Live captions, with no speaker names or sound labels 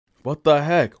What the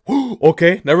heck?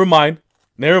 Okay, never mind.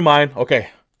 Never mind. Okay.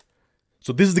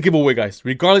 So this is the giveaway, guys.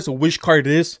 Regardless of which card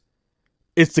it is,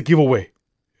 it's the giveaway.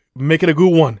 Make it a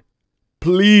good one.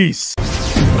 Please.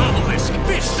 Obelisk,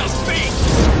 fist of fate!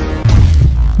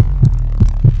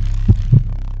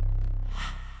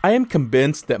 I am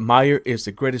convinced that Meyer is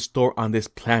the greatest store on this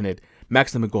planet.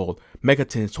 Maximum Gold,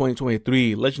 Megatins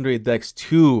 2023, Legendary Decks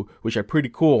 2, which are pretty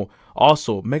cool.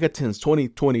 Also, Megatins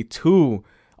 2022.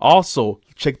 Also,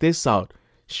 check this out.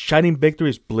 Shining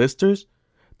Victories Blisters,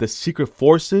 the Secret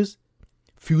Forces,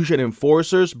 Fusion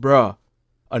Enforcers, bruh.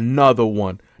 Another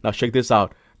one. Now check this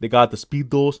out. They got the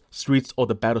Speed Duels, Streets of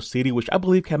the Battle City, which I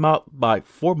believe came out like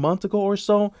 4 months ago or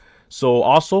so. So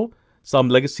also, some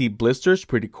Legacy Blisters,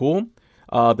 pretty cool.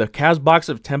 The Cast box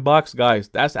of $10, guys,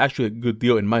 that's actually a good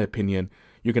deal in my opinion.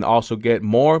 You can also get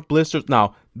more blisters.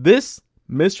 Now, this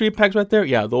mystery packs right there,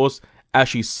 yeah, those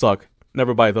actually suck.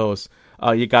 Never buy those.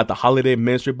 You got the holiday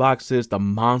mystery boxes, the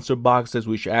monster boxes,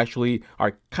 which actually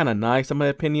are kind of nice in my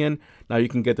opinion. Now you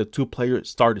can get the 2-player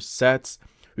starter sets.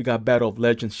 We got Battle of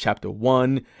Legends Chapter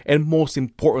 1, and most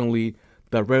importantly,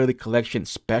 the Rarity Collection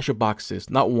special boxes.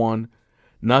 Not 1,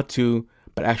 not 2,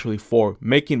 but actually 4,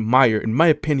 making Meyer, in my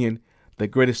opinion, the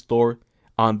greatest store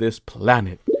on this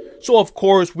planet. So of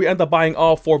course, we end up buying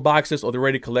all 4 boxes of the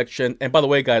Rarity Collection. And by the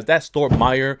way, guys, that store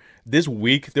Meyer, this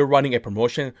week they're running a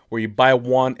promotion where you buy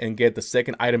one and get the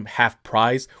second item half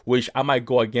price, which I might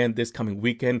go again this coming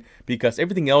weekend, because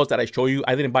everything else that I show you,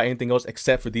 I didn't buy anything else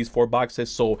except for these 4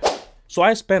 boxes. So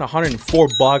I spent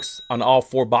 $104 on all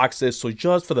 4 boxes. So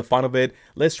just for the fun of it,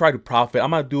 let's try to profit.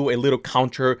 I'm gonna do a little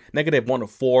counter, -1 to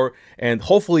 4, and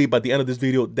hopefully by the end of this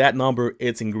video, that number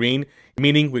is in green,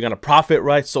 meaning we're gonna profit,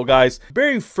 right? So guys,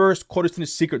 very first quarter century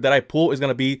secret that I pull is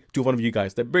gonna be to one of you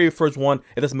guys. The very first one,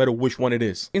 it doesn't matter which one it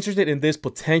is. Interested in this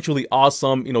potentially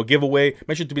awesome, giveaway?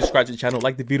 Make sure to be subscribed to the channel,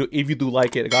 like the video if you do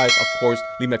like it, guys. Of course,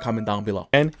 leave me a comment down below.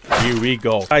 And here we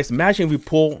go, guys. Imagine if we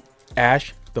pull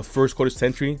Ash, the first quarter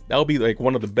century. That would be like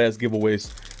one of the best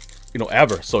giveaways,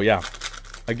 ever. So yeah,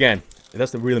 again, it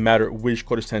doesn't really matter which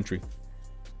quarter century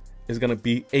is gonna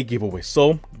be a giveaway.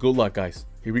 So good luck, guys.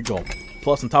 Here we go.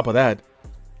 Plus on top of that,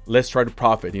 let's try to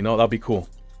profit. That'll be cool.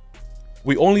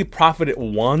 We only profited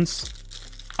once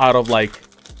out of like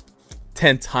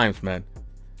 10 times, man.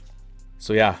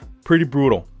 So yeah, pretty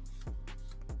brutal,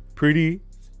 pretty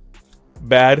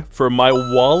bad for my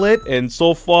wallet, and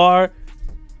so far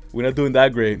we're not doing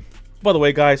that great. By the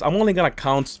way, guys, I'm only gonna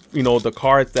count, the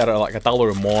cards that are like $1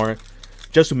 or more,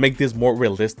 just to make this more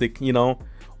realistic,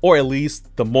 or at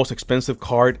least the most expensive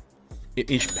card in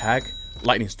each pack.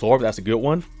 Lightning Storm, that's a good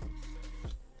one.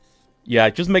 Yeah,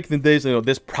 just making this,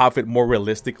 this profit more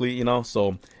realistically,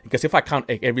 So, because if I count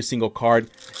every single card,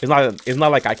 it's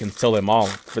not like I can sell them all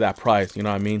for that price, you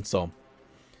know what I mean? So,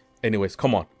 anyways,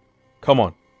 come on, come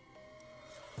on.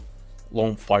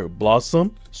 Lone Fire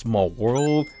Blossom, Small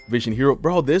World, Vision Hero.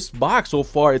 Bro, this box so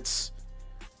far, it's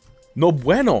no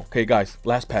bueno. Okay, guys,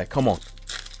 last pack. Come on.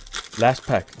 Last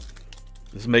pack.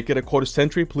 Let's make it a quarter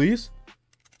century, please.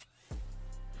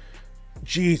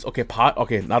 Jeez. Okay, pot.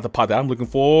 Okay, not the pot that I'm looking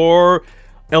for.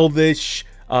 Elvish,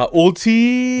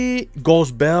 Ulti,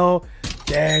 Ghost Bell.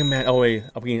 Dang, man. Oh, wait.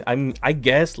 I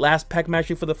guess last pack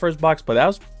matching for the first box, but that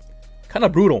was kind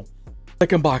of brutal.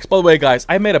 Second box. By the way, guys,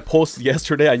 I made a post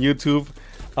yesterday on YouTube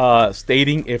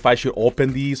stating if I should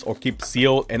open these or keep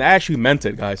sealed, and I actually meant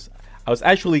it, guys. I was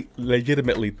actually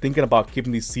legitimately thinking about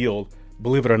keeping these sealed,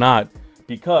 believe it or not,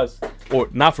 because, or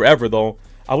not forever though,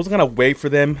 I was gonna wait for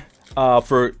them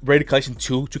for Rarity Collection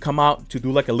 2 to come out, to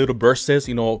do like a little versus,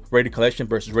 Rarity Collection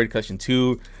versus Rarity Collection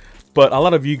 2. But a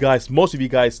lot of you guys, most of you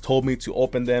guys told me to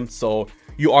open them, so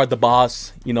you are the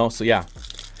boss, so yeah.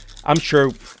 I'm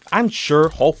sure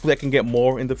hopefully I can get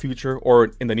more in the future,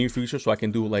 or in the near future, so I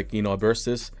can do like, a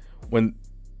versus when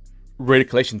Rarity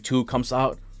Collection 2 comes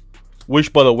out,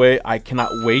 which by the way, I cannot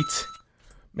wait.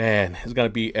 Man, it's gonna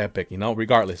be epic,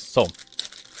 regardless. So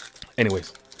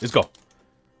anyways, let's go.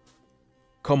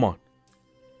 Come on.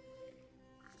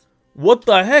 What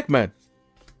the heck, man?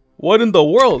 What in the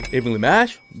world? Evenly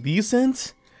Match,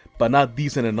 decent, but not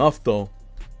decent enough though. All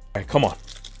right, come on.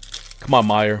 Come on,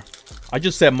 Meyer. I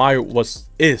just said Meyer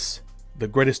is the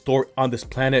greatest store on this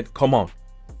planet. Come on.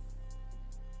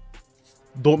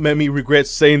 Don't make me regret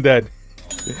saying that.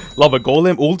 Lava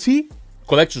Golem Ulti?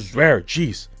 Collection's rare.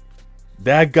 Jeez.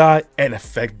 That guy and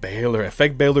Effect Baylor.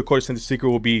 Effect Baylor Quarter Century Secret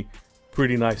will be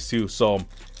pretty nice too. So,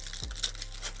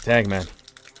 dang, man.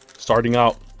 Starting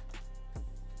out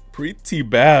pretty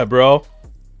bad, bro.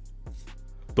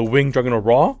 The Winged Dragon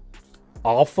Aurora,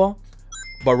 Alpha,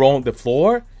 Baron the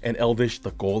Floor, and Elvish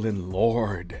the Golden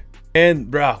Lord.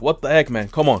 And bruh, what the heck, man?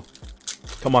 Come on.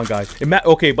 Come on, guys.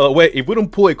 Okay, by the way, if we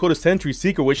don't pull a Code of Century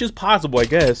Secret, which is possible, I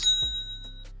guess,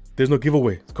 there's no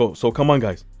giveaway. So come on,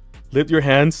 guys. Lift your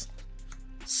hands.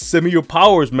 Send me your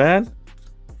powers, man.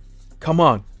 Come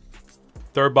on.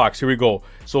 Third box. Here we go.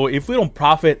 So if we don't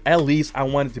profit, at least I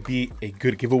want it to be a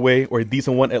good giveaway or a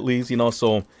decent one at least, you know.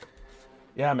 So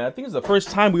yeah, man, I think it's the first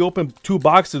time we opened 2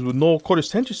 boxes with no Code of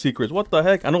Century Secrets. What the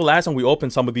heck? I know last time we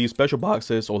opened some of these special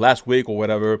boxes, or last week or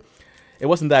whatever, it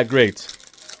wasn't that great.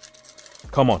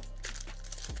 Come on.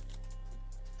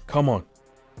 Come on.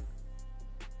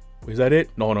 Is that it?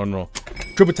 No.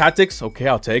 Triple Tactics. Okay,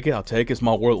 I'll take it. I'll take it.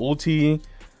 Small World Ulti,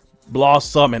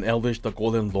 Blossom, and Elvish the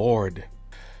Golden Lord.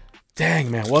 Dang,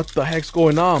 man. What the heck's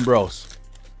going on, bros?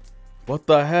 What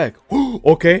the heck?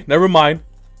 Okay, never mind.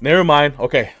 Never mind.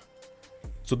 Okay.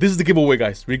 So this is the giveaway,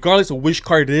 guys. Regardless of which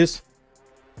card it is,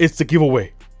 it's the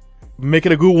giveaway. Make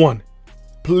it a good one.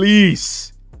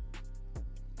 Please.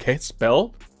 Okay,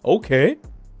 spell. Okay.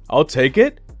 I'll take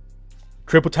it.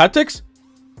 Triple Tactics.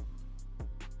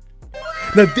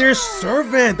 Now there's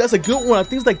Servant. That's a good one. I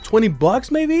think it's like 20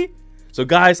 bucks maybe. So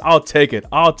guys, I'll take it.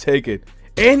 I'll take it.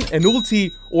 And an ulti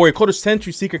or a Code of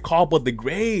Century Secret Call but the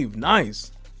Grave.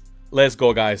 Nice. Let's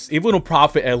go, guys. If we don't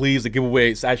profit, at least the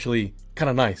giveaway is actually kind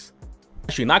of nice.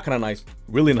 Actually, not kind of nice.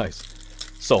 Really nice.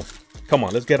 So, come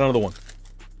on. Let's get another one.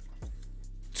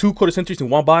 2 Code of Centuries in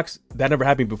 1 box. That never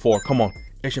happened before. Come on.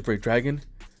 Ancient Fairy Dragon.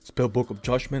 Spell Book of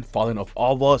Judgment. Fallen of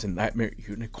All of Us. And Nightmare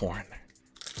Unicorn.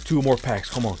 2 more packs.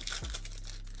 Come on.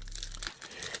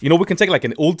 You know, we can take like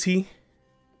an ulti,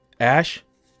 Ash,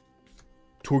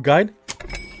 Tour Guide,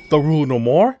 The Rule No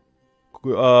More,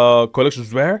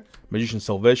 Collector's Rare, Magician's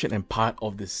Salvation, and Pot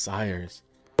of Desires.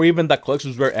 Or even that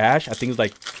Collector's Rare Ash, I think it's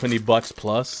like 20 bucks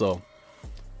plus, so.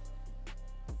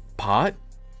 Pot,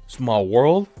 Small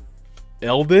World,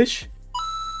 Elvish,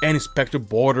 and Inspector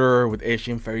Border with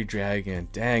Ancient Fairy Dragon.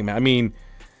 Dang, man. I mean,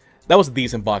 that was a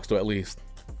decent box though, at least.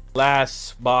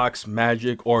 Last box,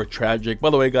 Magic or Tragic. By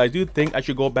the way, guys, do you think I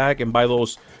should go back and buy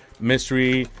those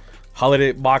mystery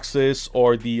holiday boxes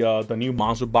or the new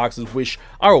monster boxes, which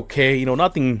are okay, you know,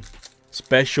 nothing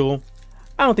special.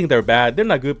 I don't think they're bad. They're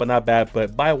not good, but not bad.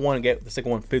 But buy one and get the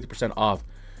second one 50% off.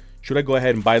 Should I go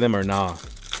ahead and buy them or not?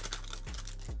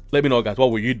 Let me know, guys.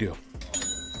 What will you do?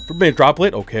 Forbidden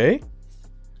Droplet, okay.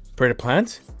 Predator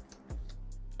Plant,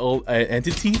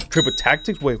 Entity, Triple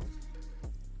Tactics. Wait.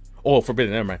 Oh,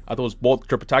 Forbidden, never mind. I thought it was both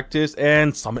Triple Tactics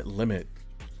and Summit Limit.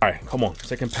 Alright, come on.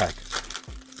 Second pack.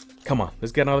 Come on.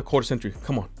 Let's get another Code of Century.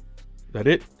 Come on. Is that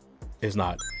it? It's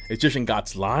not. Egyptian God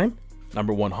Slime.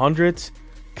 Number 100.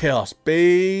 Chaos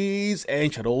Base.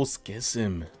 And Shadow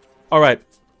Schism. Alright.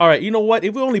 Alright, you know what?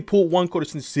 If we only pull 1 Code of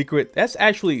Century Secret, that's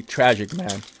actually tragic,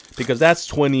 man. Because that's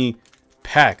 20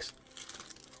 packs.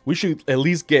 We should at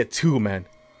least get 2, man.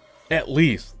 At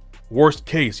least. Worst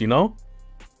case, you know?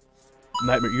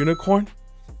 Nightmare Unicorn,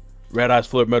 Red Eyes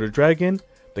Full of Metal Dragon,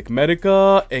 the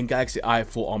Medica, and Galaxy Eye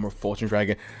Full Armor Fortune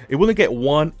Dragon. If we only get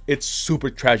 1, it's super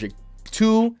tragic.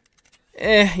 2,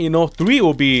 you know, 3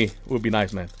 will be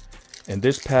nice, man. And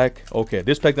this pack, okay,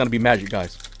 this pack gonna be magic,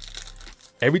 guys.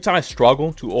 Every time I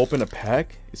struggle to open a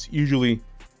pack, it's usually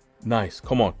nice.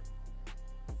 Come on.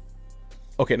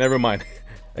 Okay, never mind.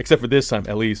 Except for this time,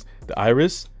 at least. The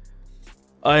Iris,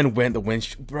 and when the Wind,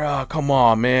 bruh, come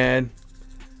on, man.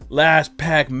 Last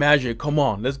pack magic. Come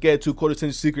on. Let's get 2 Code of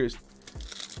Century Secrets.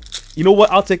 You know what?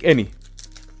 I'll take any.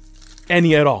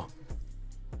 Any at all.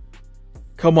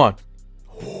 Come on.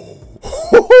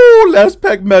 Last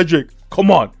pack magic.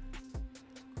 Come on.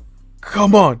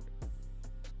 Come on.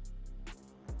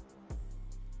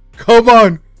 Come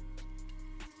on.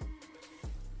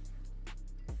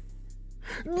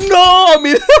 No, I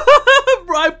mean,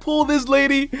 bro, I pulled this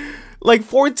lady like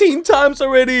 14 times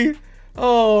already.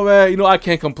 Oh, man, you know, I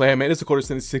can't complain, man. It's a Code of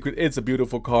Century Secret. It's a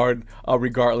beautiful card,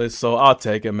 regardless. So I'll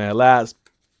take it, man. Last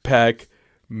pack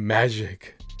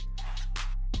magic.